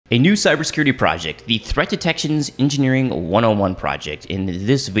A new cybersecurity project, the Threat Detections Engineering 101 project. In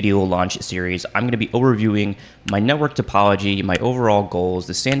this video launch series, I'm going to be overviewing my network topology, my overall goals,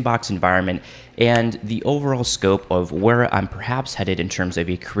 the sandbox environment, and the overall scope of where I'm perhaps headed in terms of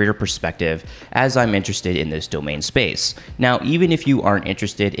a career perspective as I'm interested in this domain space. Now, even if you aren't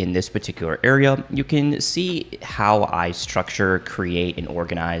interested in this particular area, you can see how I structure, create, and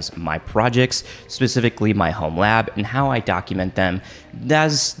organize my projects, specifically my Homelab, and how I document them.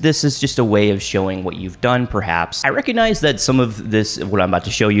 As this is just a way of showing what you've done, perhaps. I recognize that some of this, what I'm about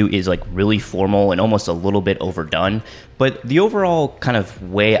to show you, is like really formal and almost a little bit overdone, but the overall kind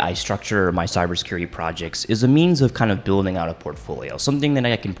of way I structure my cybersecurity projects is a means of kind of building out a portfolio, something that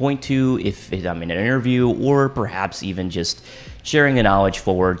I can point to if I'm in an interview, or perhaps even just sharing the knowledge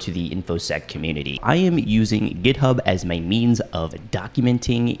forward to the InfoSec community. I am using GitHub as my means of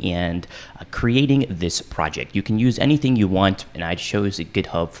documenting and creating this project. You can use anything you want, and I chose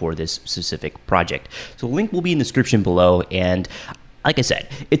GitHub for this specific project. So the link will be in the description below, and like I said,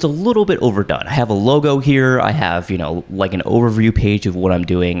 it's a little bit overdone. I have a logo here. I have, like an overview page of what I'm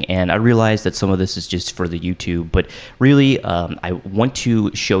doing. And I realize that some of this is just for the YouTube, but really I want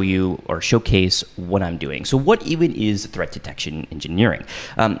to show you or showcase what I'm doing. So what even is threat detection engineering?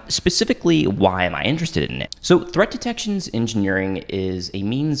 Specifically, why am I interested in it? So threat detections engineering is a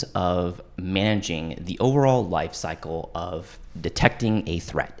means of managing the overall life cycle of detecting a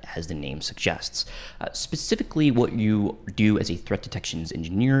threat, as the name suggests. Specifically, what you do as a threat detections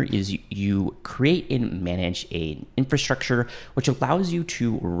engineer is you create and manage an infrastructure which allows you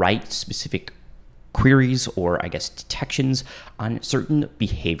to write specific queries, or I guess detections, on certain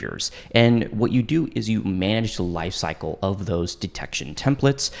behaviors. And what you do is you manage the lifecycle of those detection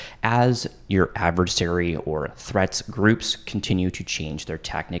templates as your adversary or threats groups continue to change their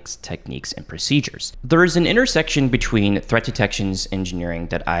techniques, and procedures. There is an intersection between threat detections engineering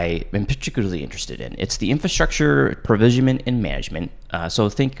that I am particularly interested in. It's the infrastructure provisionment and management. So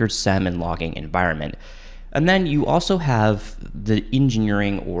think your SIEM and logging environment. And then you also have the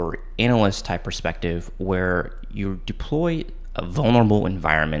engineering or analyst type perspective, where you deploy vulnerable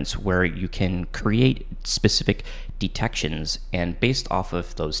environments where you can create specific detections, and based off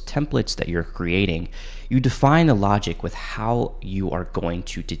of those templates that you're creating, you define the logic with how you are going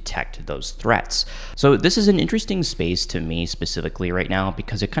to detect those threats. So this is an interesting space to me specifically right now,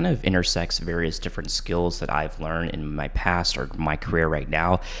 because it kind of intersects various different skills that I've learned in my past or my career right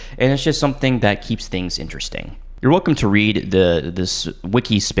now, and it's just something that keeps things interesting. You're welcome to read this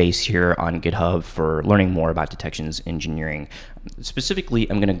wiki space here on GitHub for learning more about detections engineering. Specifically,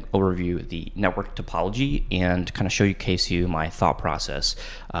 I'm going to overview the network topology and kind of showcase you my thought process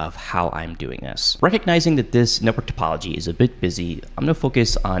of how I'm doing this. Recognizing that this network topology is a bit busy, I'm going to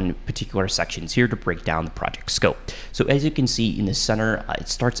focus on particular sections here to break down the project scope. So as you can see in the center, it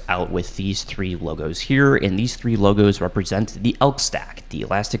starts out with these three logos here, and these three logos represent the ELK stack, the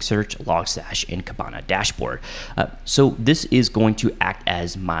Elasticsearch, Logstash, and Kibana dashboard. So this is going to act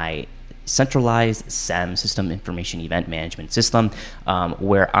as my centralized SIEM, System Information Event Management System,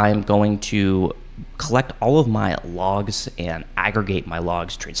 where I'm going to collect all of my logs and aggregate my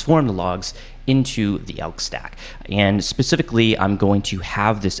logs, transform the logs into the ELK stack. And specifically, I'm going to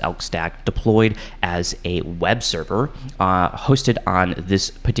have this ELK stack deployed as a web server hosted on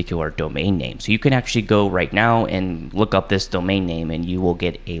this particular domain name. So you can actually go right now and look up this domain name, and you will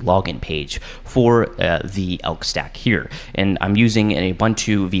get a login page for the ELK stack here. And I'm using an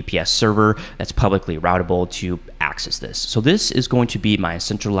Ubuntu VPS server that's publicly routable to access this. So this is going to be my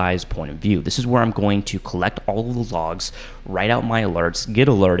centralized point of view. This is where I'm going to collect all of the logs, write out my alerts, get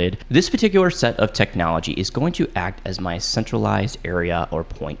alerted. This particular set of technology is going to act as my centralized area or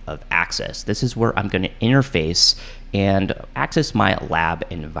point of access. This is where I'm going to interface and access my lab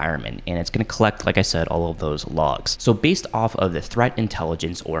environment, and it's going to collect, like I said, all of those logs. So based off of the threat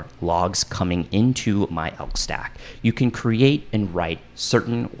intelligence or logs coming into my ELK stack, you can create and write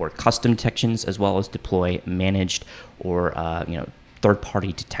certain or custom detections, as well as deploy managed or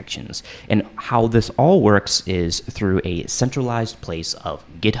third-party detections. And how this all works is through a centralized place of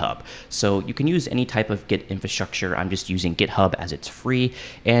GitHub. So you can use any type of Git infrastructure. I'm just using GitHub as it's free.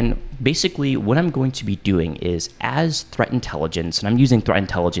 And basically what I'm going to be doing is, as threat intelligence, and I'm using threat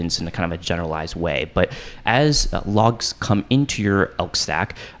intelligence in a kind of a generalized way, but as logs come into your ELK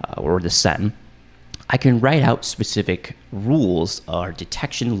stack or the SIEM, I can write out specific rules or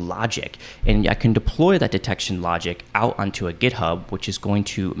detection logic, and I can deploy that detection logic out onto a GitHub, which is going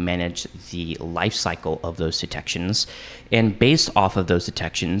to manage the lifecycle of those detections. And based off of those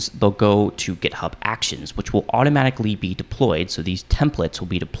detections, they'll go to GitHub Actions, which will automatically be deployed. So these templates will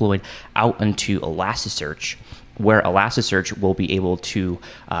be deployed out onto Elasticsearch. where Elasticsearch will be able to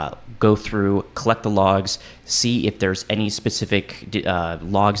go through, collect the logs, see if there's any specific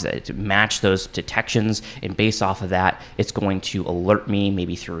logs that match those detections, and based off of that, it's going to alert me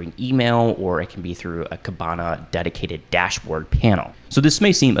maybe through an email, or it can be through a Kibana dedicated dashboard panel. So this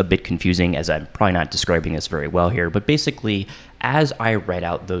may seem a bit confusing, as I'm probably not describing this very well here, but basically, as I write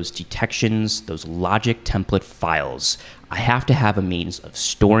out those detections, those logic template files, I have to have a means of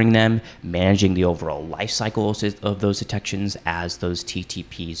storing them, managing the overall life cycles of those detections as those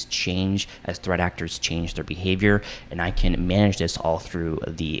TTPs change, as threat actors change their behavior, and I can manage this all through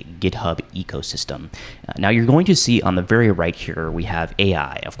the GitHub ecosystem. Now you're going to see on the very right here, we have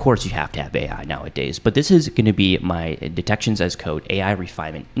AI. Of course you have to have AI nowadays, but this is going to be my detections as code AI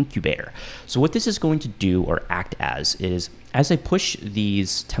refinement incubator. So what this is going to do or act as is, as I push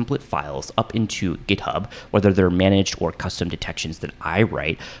these template files up into GitHub, whether they're managed or custom detections that I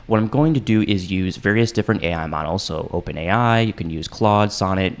write, what I'm going to do is use various different AI models. So OpenAI, you can use Claude,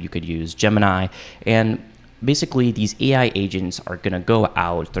 Sonnet, you could use Gemini, and basically these AI agents are going to go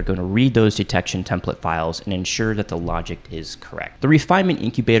out, they're going to read those detection template files and ensure that the logic is correct. The refinement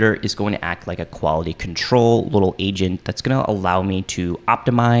incubator is going to act like a quality control little agent that's going to allow me to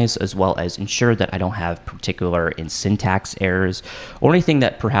optimize, as well as ensure that I don't have particular in syntax errors or anything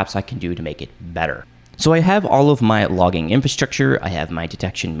that perhaps I can do to make it better. So I have all of my logging infrastructure, I have my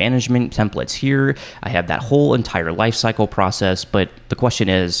detection management templates here, I have that whole entire lifecycle process, but the question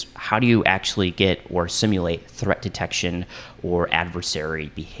is, how do you actually get or simulate threat detection or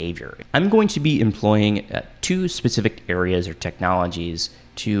adversary behavior? I'm going to be employing two specific areas or technologies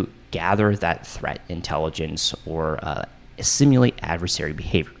to gather that threat intelligence or simulate adversary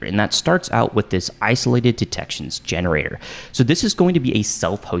behavior. And that starts out with this isolated detections generator. So this is going to be a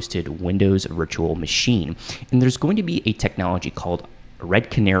self-hosted Windows virtual machine. And there's going to be a technology called Red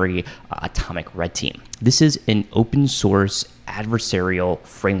Canary Atomic Red Team. This is an open source adversarial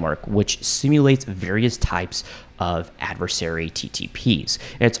framework which simulates various types of adversary TTPs.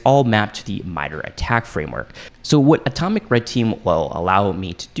 And it's all mapped to the MITRE ATT&CK framework. So what Atomic Red Team will allow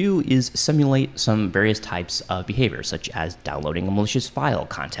me to do is simulate some various types of behavior, such as downloading a malicious file,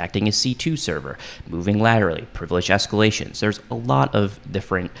 contacting a C2 server, moving laterally, privilege escalations. There's a lot of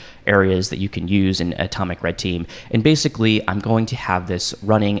different areas that you can use in Atomic Red Team. And basically, I'm going to have this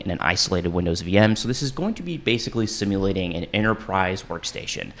running in an isolated Windows VM. So this is going to be basically simulating an enterprise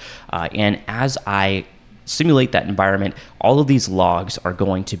workstation. And as I simulate that environment, all of these logs are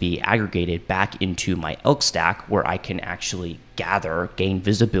going to be aggregated back into my elk stack, where I can actually gather, gain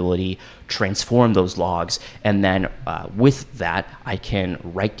visibility, transform those logs, and then with that, I can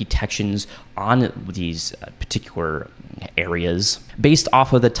write detections on these particular areas. Based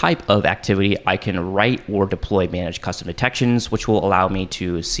off of the type of activity, I can write or deploy managed custom detections, which will allow me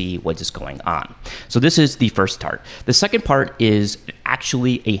to see what is going on. So this is the first part. The second part is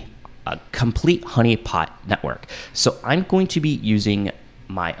actually a complete honeypot network. So I'm going to be using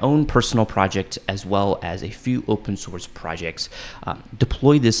my own personal project as well as a few open source projects,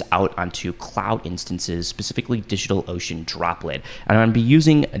 deploy this out onto cloud instances, specifically DigitalOcean Droplet. And I'm going to be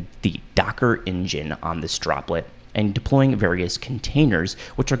using the Docker engine on this Droplet and deploying various containers,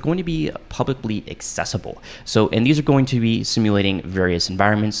 which are going to be publicly accessible. So, and these are going to be simulating various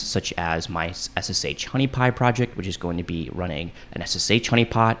environments, such as my SSH honeypot project, which is going to be running an SSH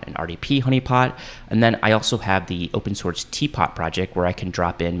honeypot, an RDP honeypot. And then I also have the open source Teapot project, where I can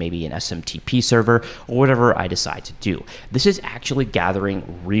drop in maybe an SMTP server or whatever I decide to do. This is actually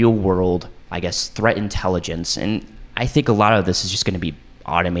gathering real world, I guess, threat intelligence. And I think a lot of this is just going to be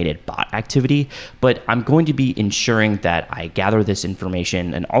automated bot activity, but I'm going to be ensuring that I gather this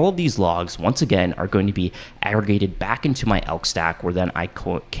information, and all of these logs, once again, are going to be aggregated back into my elk stack, where then I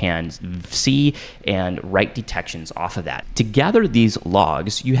can see and write detections off of that. To gather these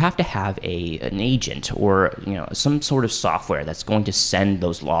logs, you have to have an agent, or some sort of software that's going to send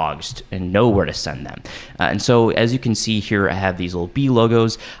those logs and know where to send them. And so as you can see here, I have these little B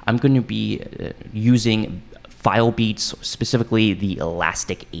logos. I'm going to be using FileBeats, specifically the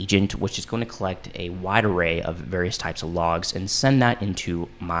Elastic agent, which is going to collect a wide array of various types of logs and send that into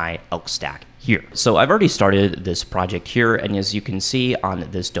my elk stack here. So I've already started this project here, and as you can see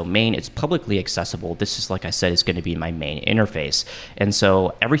on this domain, it's publicly accessible. This is, like I said, is going to be my main interface. And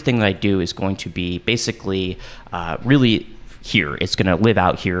so everything that I do is going to be basically really here. It's going to live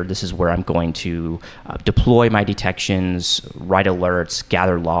out here. This is where I'm going to deploy my detections, write alerts,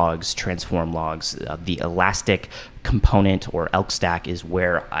 gather logs, transform logs. The Elastic component or elk stack is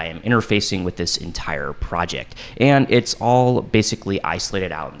where I am interfacing with this entire project. And it's all basically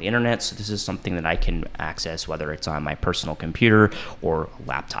isolated out on the internet. So this is something that I can access, whether it's on my personal computer or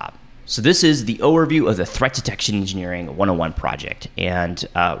laptop. So this is the overview of the Threat Detection Engineering 101 project. And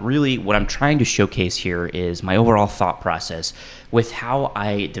really what I'm trying to showcase here is my overall thought process with how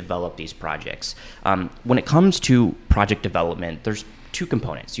I develop these projects. When it comes to project development, there's two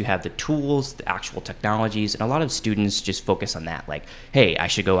components. You have the tools, the actual technologies, and a lot of students just focus on that. Like, hey, I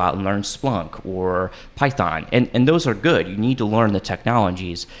should go out and learn Splunk or Python. And those are good. You need to learn the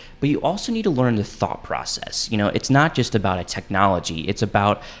technologies, but you also need to learn the thought process. You know, it's not just about a technology. It's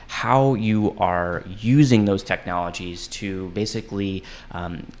about how you are using those technologies to basically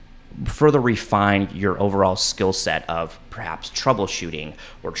further refine your overall skill set of perhaps troubleshooting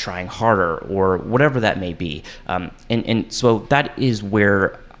or trying harder or whatever that may be. And so that is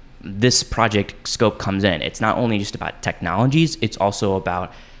where this project scope comes in. It's not only just about technologies, it's also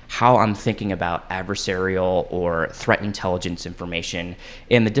about how I'm thinking about adversarial or threat intelligence information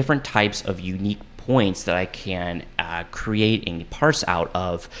and the different types of unique points that I can create and parse out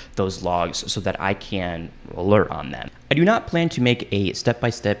of those logs so that I can alert on them. I do not plan to make a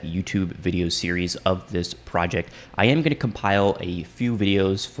step-by-step YouTube video series of this project. I am going to compile a few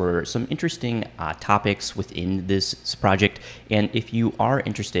videos for some interesting topics within this project, and if you are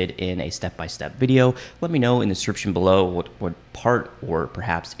interested in a step-by-step video, let me know in the description below what part or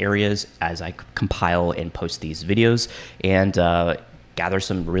perhaps areas as I compile and post these videos, and gather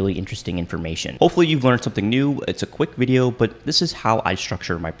some really interesting information. Hopefully you've learned something new. It's a quick video, but this is how I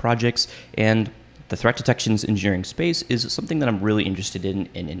structure my projects, and the threat detections engineering space is something that I'm really interested in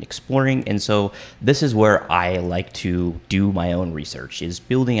exploring, and so this is where I like to do my own research, is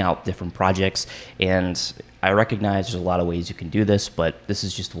building out different projects, and I recognize there's a lot of ways you can do this, but this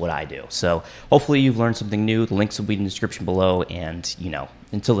is just what I do. So hopefully you've learned something new. The links will be in the description below, and you know,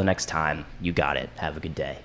 until the next time, you got it. Have a good day.